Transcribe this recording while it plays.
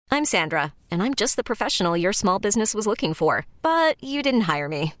I'm Sandra, and I'm just the professional your small business was looking for. But you didn't hire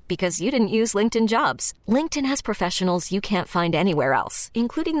me because you didn't use LinkedIn Jobs. LinkedIn has professionals you can't find anywhere else,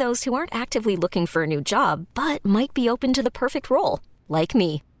 including those who aren't actively looking for a new job, but might be open to the perfect role, like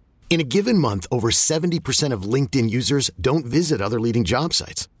me. In a given month, over 70% of LinkedIn users don't visit other leading job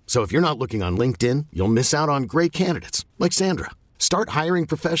sites. So if you're not looking on LinkedIn, you'll miss out on great candidates like Sandra. Start hiring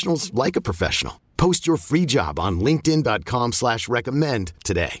professionals like a professional. Post your free job on linkedin.com/recommend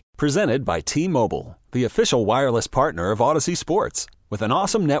today. Presented by T-Mobile, the official wireless partner of Odyssey Sports. With an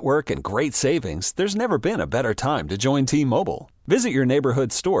awesome network and great savings, there's never been a better time to join T-Mobile. Visit your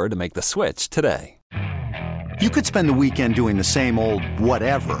neighborhood store to make the switch today. You could spend the weekend doing the same old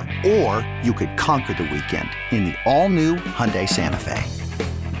whatever, or you could conquer the weekend in the all-new Hyundai Santa Fe.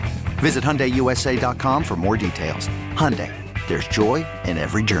 Visit HyundaiUSA.com for more details. Hyundai, there's joy in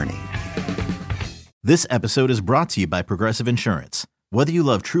every journey. This episode is brought to you by Progressive Insurance. Whether you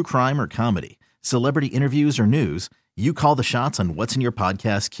love true crime or comedy, celebrity interviews or news, you call the shots on what's in your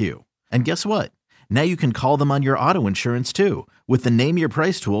podcast queue. And guess what? Now you can call them on your auto insurance too with the Name Your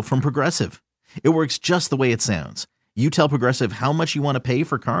Price tool from Progressive. It works just the way it sounds. You tell Progressive how much you want to pay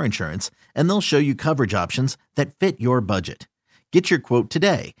for car insurance, and they'll show you coverage options that fit your budget. Get your quote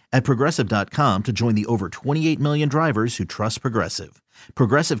today at Progressive.com to join the over 28 million drivers who trust Progressive.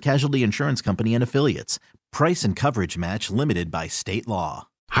 Progressive Casualty Insurance Company and Affiliates. Price and coverage match limited by state law.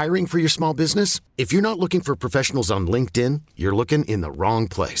 Hiring for your small business? If you're not looking for professionals on LinkedIn, you're looking in the wrong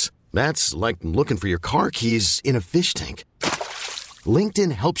place. That's like looking for your car keys in a fish tank.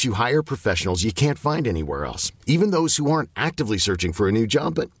 LinkedIn helps you hire professionals you can't find anywhere else, even those who aren't actively searching for a new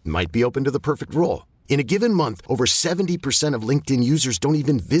job but might be open to the perfect role. In a given month, over 70% of LinkedIn users don't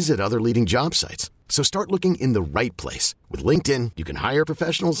even visit other leading job sites. So start looking in the right place. With LinkedIn, you can hire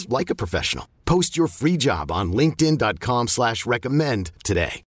professionals like a professional. Post your free job on linkedin.com/recommend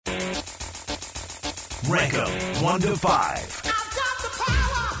today. Rank 'em 1 to 5. I've got the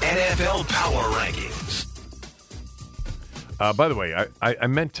power. NFL Power Rankings. By the way, I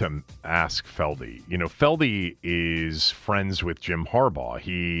meant to ask Feldy. You know, Feldy is friends with Jim Harbaugh.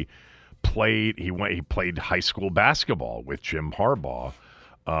 He played high school basketball with Jim Harbaugh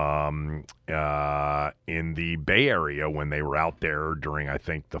in the Bay Area when they were out there during, I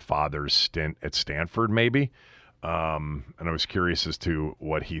think, the father's stint at Stanford, maybe. And I was curious as to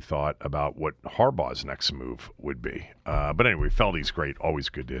what he thought about what Harbaugh's next move would be. But anyway, Feldy's great. Always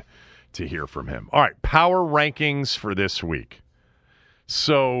good to hear from him. All right, power rankings for this week.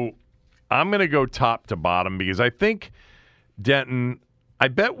 So I'm going to go top to bottom because I think, Denton, I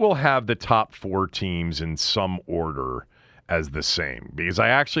bet we'll have the top 4 teams in some order as the same because I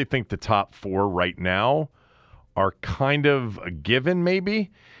actually think the top 4 right now are kind of a given maybe,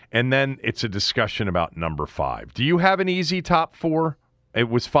 and then it's a discussion about number 5. Do you have an easy top 4? It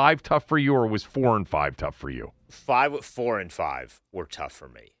was 5 tough for you, or was 4 and 5 tough for you? 4 and 5 were tough for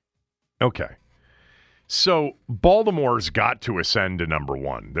me. Okay. So Baltimore's got to ascend to number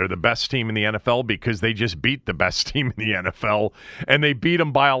 1. They're the best team in the NFL because they just beat the best team in the NFL, and they beat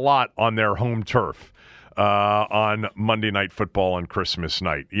them by a lot on their home turf on Monday Night Football on Christmas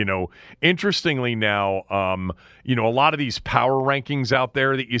night. You know, interestingly now, a lot of these power rankings out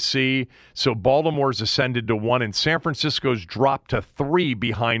there that you see, so Baltimore's ascended to 1, and San Francisco's dropped to 3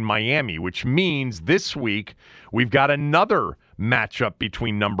 behind Miami, which means this week we've got another matchup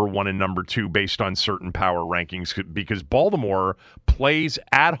between number 1 and number 2 based on certain power rankings because Baltimore plays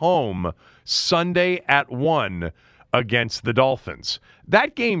at home Sunday at 1 against the Dolphins.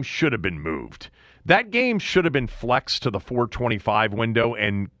 That game should have been moved. That game should have been flexed to the 4:25 window,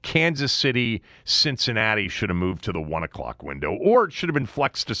 and Kansas City, Cincinnati should have moved to the 1 o'clock window, or it should have been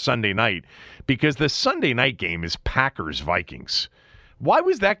flexed to Sunday night because the Sunday night game is Packers-Vikings. Why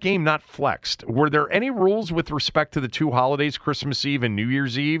was that game not flexed? Were there any rules with respect to the 2 holidays, Christmas Eve and New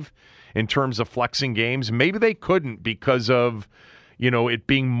Year's Eve, in terms of flexing games? Maybe they couldn't because of, it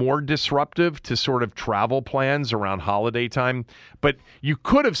being more disruptive to sort of travel plans around holiday time. But you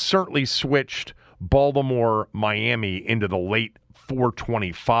could have certainly switched Baltimore-Miami into the late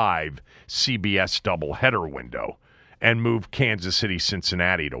 4:25 CBS doubleheader window and moved Kansas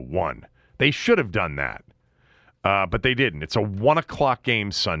City-Cincinnati to 1. They should have done that. But they didn't. It's a 1 o'clock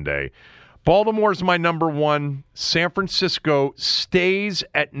game Sunday. Baltimore's my number 1. San Francisco stays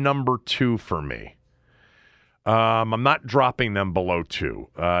at number 2 for me. I'm not dropping them below 2.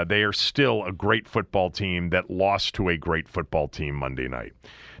 They are still a great football team that lost to a great football team Monday night.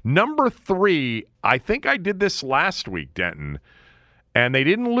 Number 3, I think I did this last week, Denton, And they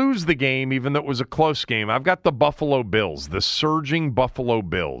didn't lose the game, even though it was a close game. I've got the Buffalo Bills, the surging Buffalo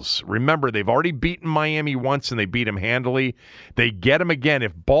Bills. Remember, they've already beaten Miami once, and they beat them handily. They get them again.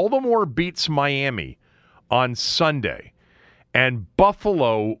 If Baltimore beats Miami on Sunday, and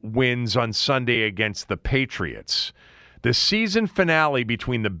Buffalo wins on Sunday against the Patriots, the season finale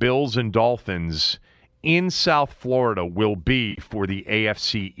between the Bills and Dolphins in South Florida will be for the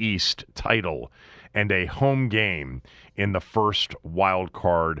AFC East title and a home game in the first wild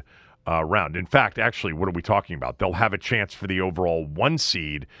card round. In fact, actually, what are we talking about? They'll have a chance for the overall 1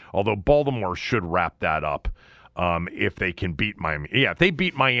 seed, although Baltimore should wrap that up if they can beat Miami. Yeah, if they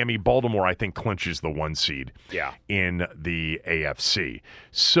beat Miami, Baltimore, I think, clinches the 1 seed in the AFC.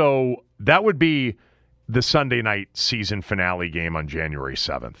 So that would be the Sunday night season finale game on January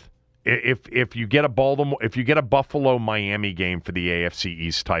 7th. If you get a Buffalo Miami game for the AFC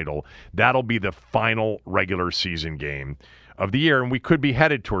East title, that'll be the final regular season game of the year, and we could be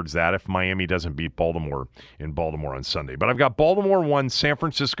headed towards that if Miami doesn't beat Baltimore in Baltimore on Sunday. But I've got Baltimore 1, San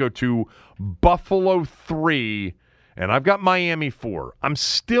Francisco 2, Buffalo 3, and I've got Miami 4. I'm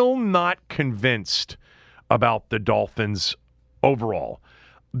still not convinced about the Dolphins overall.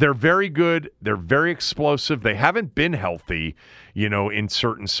 They're very good. They're very explosive. They haven't been healthy, in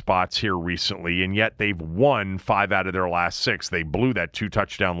certain spots here recently, and yet they've won 5 out of their last 6. They blew that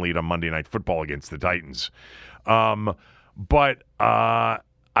 2-touchdown lead on Monday Night Football against the Titans. But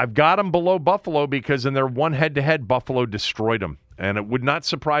I've got them below Buffalo because in their one head-to-head, Buffalo destroyed them. And it would not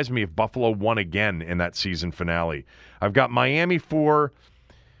surprise me if Buffalo won again in that season finale. I've got Miami 4,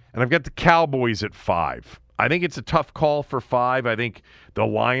 and I've got the Cowboys at 5. I think it's a tough call for 5. I think the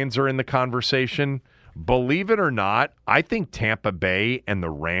Lions are in the conversation. Believe it or not, I think Tampa Bay and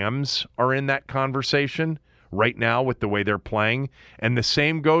the Rams are in that conversation right now with the way they're playing. And the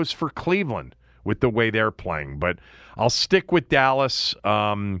same goes for Cleveland with the way they're playing. But I'll stick with Dallas.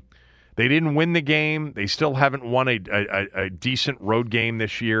 They didn't win the game. They still haven't won a decent road game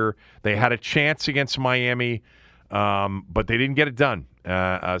this year. They had a chance against Miami, but they didn't get it done.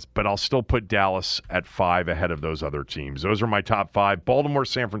 But I'll still put Dallas at 5 ahead of those other teams. Those are my top 5. Baltimore,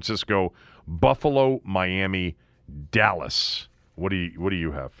 San Francisco, Buffalo, Miami, Dallas. What do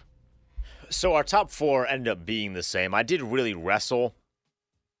you have? So our top 4 ended up being the same. I did really wrestle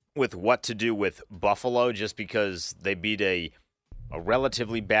with what to do with Buffalo just because they beat a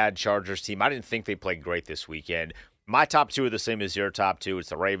relatively bad Chargers team. I didn't think they played great this weekend. My top 2 are the same as your top 2. It's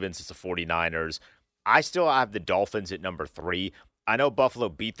the Ravens, it's the 49ers. I still have the Dolphins at number 3. I know Buffalo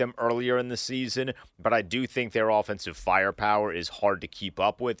beat them earlier in the season, but I do think their offensive firepower is hard to keep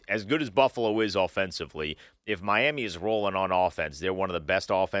up with. As good as Buffalo is offensively, if Miami is rolling on offense, they're one of the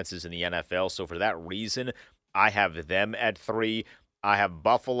best offenses in the NFL. So for that reason, I have them at 3. I have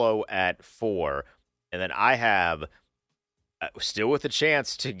Buffalo at 4. And then I have, still with a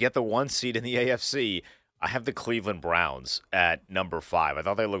chance to get the 1 seed in the AFC, I have the Cleveland Browns at number 5. I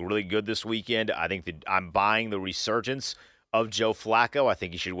thought they looked really good this weekend. I think that I'm buying the resurgence of Joe Flacco. I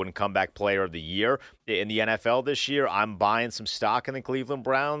think he should win Comeback Player of the Year in the NFL this year. I'm buying some stock in the Cleveland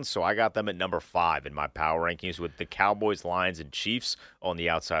Browns, so I got them at number 5 in my power rankings with the Cowboys, Lions, and Chiefs on the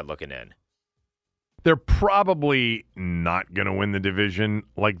outside looking in. They're probably not going to win the division.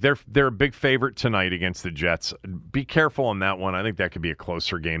 Like they're a big favorite tonight against the Jets. Be careful on that one. I think that could be a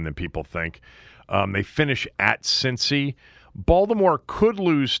closer game than people think. They finish at Cincy. Baltimore could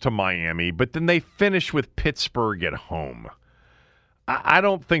lose to Miami, but then they finish with Pittsburgh at home. I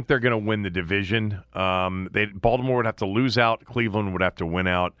don't think they're going to win the division. Baltimore would have to lose out. Cleveland would have to win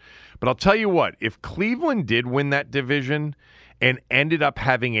out. But I'll tell you what, if Cleveland did win that division and ended up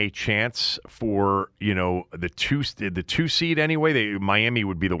having a chance for, the 2 seed anyway, Miami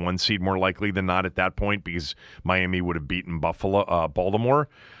would be the 1 seed more likely than not at that point because Miami would have beaten Baltimore.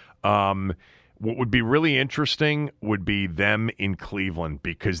 What would be really interesting would be them in Cleveland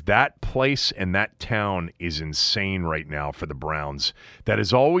because that place and that town is insane right now for the Browns. That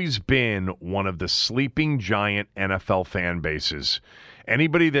has always been one of the sleeping giant NFL fan bases.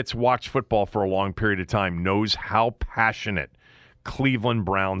 Anybody that's watched football for a long period of time knows how passionate Cleveland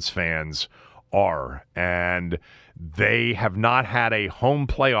Browns fans are. And they have not had a home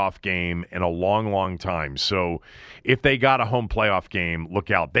playoff game in a long, long time. So if they got a home playoff game, look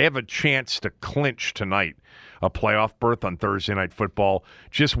out. They have a chance to clinch tonight a playoff berth on Thursday Night Football.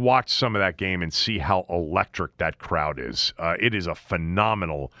 Just watch some of that game and see how electric that crowd is. It is a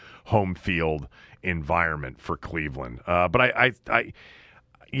phenomenal home field environment for Cleveland. But I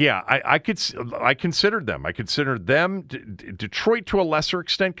considered them. I considered them. Detroit to a lesser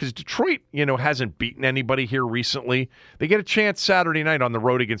extent because Detroit, hasn't beaten anybody here recently. They get a chance Saturday night on the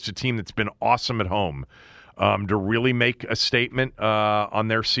road against a team that's been awesome at home. to really make a statement on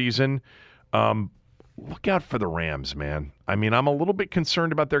their season. Look out for the Rams, man. I mean, I'm a little bit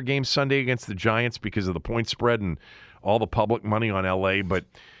concerned about their game Sunday against the Giants because of the point spread and all the public money on L.A., but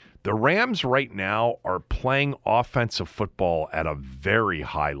the Rams right now are playing offensive football at a very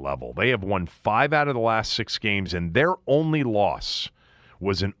high level. They have won 5 out of the last 6 games, and their only loss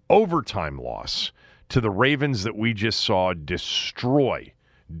was an overtime loss to the Ravens that we just saw destroy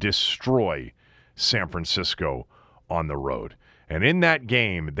San Francisco on the road. And in that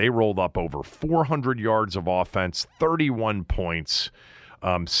game, they rolled up over 400 yards of offense, 31 points.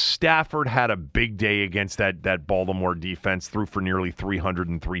 Stafford had a big day against that Baltimore defense, threw for nearly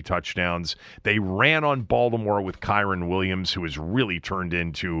 303 touchdowns. They ran on Baltimore with Kyron Williams, who has really turned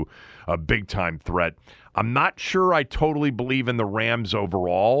into a big-time threat. I'm not sure I totally believe in the Rams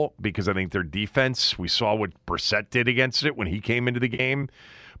overall because I think their defense, we saw what Brissett did against it when he came into the game.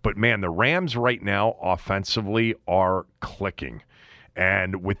 But, man, the Rams right now offensively are clicking.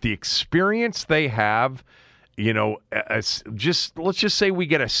 And with the experience they have, you know, let's just say we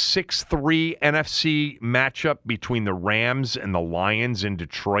get a 6-3 NFC matchup between the Rams and the Lions in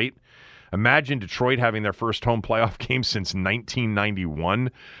Detroit. Imagine Detroit having their first home playoff game since 1991.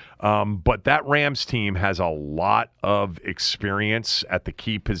 But that Rams team has a lot of experience at the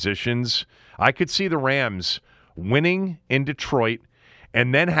key positions. I could see the Rams winning in Detroit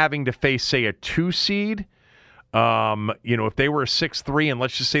and then having to face, say, a 2 seed. If they were a 6-3 and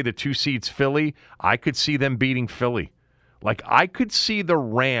let's just say the 2 seed's Philly, I could see them beating Philly. Like, I could see the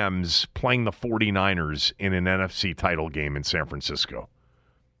Rams playing the 49ers in an NFC title game in San Francisco.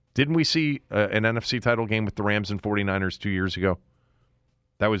 Didn't we see an NFC title game with the Rams and 49ers 2 years ago?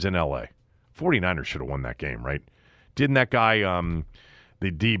 That was in L.A. 49ers should have won that game, right? Didn't that guy,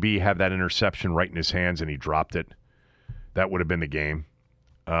 the DB, have that interception right in his hands and he dropped it? That would have been the game.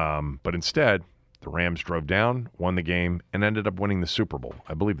 But instead, the Rams drove down, won the game, and ended up winning the Super Bowl.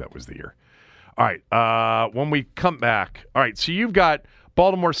 I believe that was the year. All right, when we come back, all right, so you've got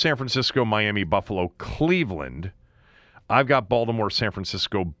Baltimore, San Francisco, Miami, Buffalo, Cleveland. I've got Baltimore, San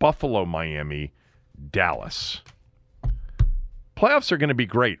Francisco, Buffalo, Miami, Dallas. Playoffs are going to be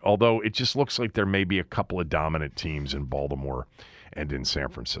great, although it just looks like there may be a couple of dominant teams in Baltimore and in San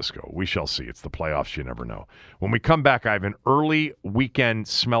Francisco. We shall see. It's the playoffs. You never know. When we come back, I have an early weekend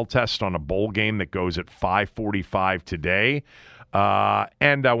smell test on a bowl game that goes at 5:45 today.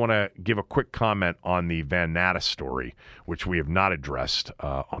 And I want to give a quick comment on the Van Natta story, which we have not addressed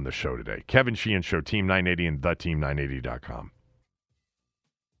on the show today. Kevin Sheehan Show, Team 980 and theteam980.com.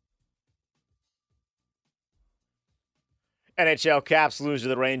 NHL Caps lose to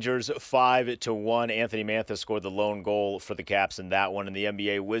the Rangers 5-1. Anthony Mantha scored the lone goal for the Caps in that one. And the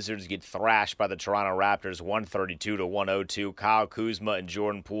NBA Wizards get thrashed by the Toronto Raptors 132-102. Kyle Kuzma and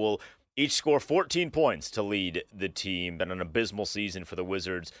Jordan Poole each score 14 points to lead the team. Been an abysmal season for the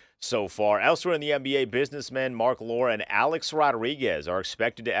Wizards so far. Elsewhere in the NBA, businessmen Mark Lore and Alex Rodriguez are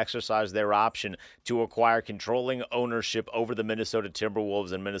expected to exercise their option to acquire controlling ownership over the Minnesota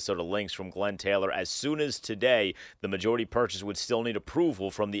Timberwolves and Minnesota Lynx from Glenn Taylor as soon as today. The majority purchase would still need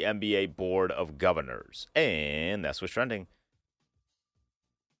approval from the NBA Board of Governors. And that's what's trending.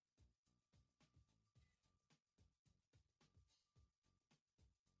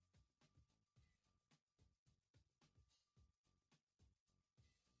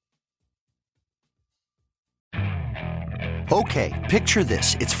 Okay, picture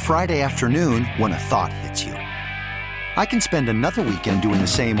this. It's Friday afternoon when a thought hits you. I can spend another weekend doing the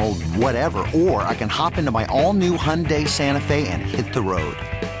same old whatever, or I can hop into my all-new Hyundai Santa Fe and hit the road.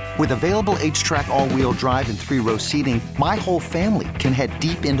 With available H-Track all-wheel drive and 3-row seating, my whole family can head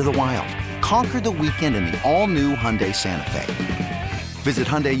deep into the wild. Conquer the weekend in the all-new Hyundai Santa Fe. Visit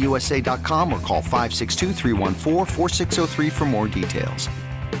HyundaiUSA.com or call 562-314-4603 for more details.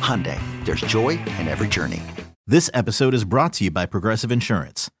 Hyundai, there's joy in every journey. This episode is brought to you by Progressive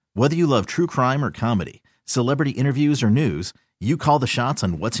Insurance. Whether you love true crime or comedy, celebrity interviews or news, you call the shots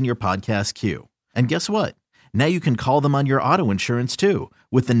on what's in your podcast queue. And guess what? Now you can call them on your auto insurance too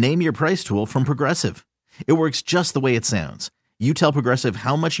with the Name Your Price tool from Progressive. It works just the way it sounds. You tell Progressive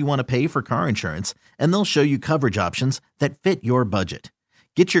how much you want to pay for car insurance, and they'll show you coverage options that fit your budget.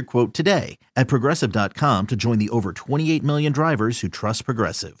 Get your quote today at Progressive.com to join the over 28 million drivers who trust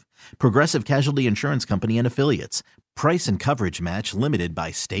Progressive. Progressive Casualty Insurance Company and Affiliates. Price and coverage match limited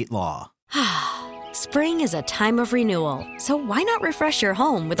by state law. Spring is a time of renewal, so why not refresh your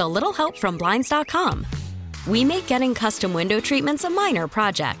home with a little help from Blinds.com? We make getting custom window treatments a minor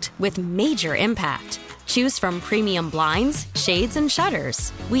project with major impact. Choose from premium blinds, shades, and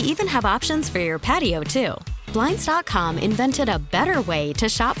shutters. We even have options for your patio, too. Blinds.com invented a better way to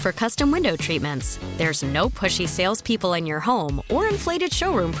shop for custom window treatments. There's no pushy salespeople in your home or inflated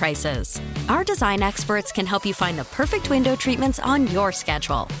showroom prices. Our design experts can help you find the perfect window treatments on your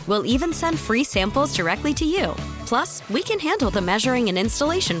schedule. We'll even send free samples directly to you. Plus, we can handle the measuring and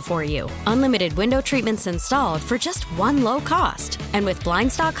installation for you. Unlimited window treatments installed for just one low cost. And with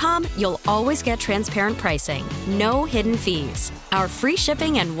Blinds.com, you'll always get transparent pricing. No hidden fees. Our free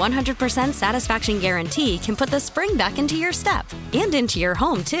shipping and 100% satisfaction guarantee can put the spring back into your step and into your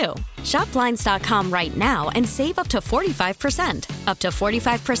home, too. Shop Blinds.com right now and save up to 45%. Up to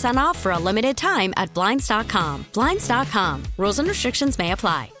 45% off for a limited time at Blinds.com. Blinds.com. Rules and restrictions may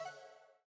apply.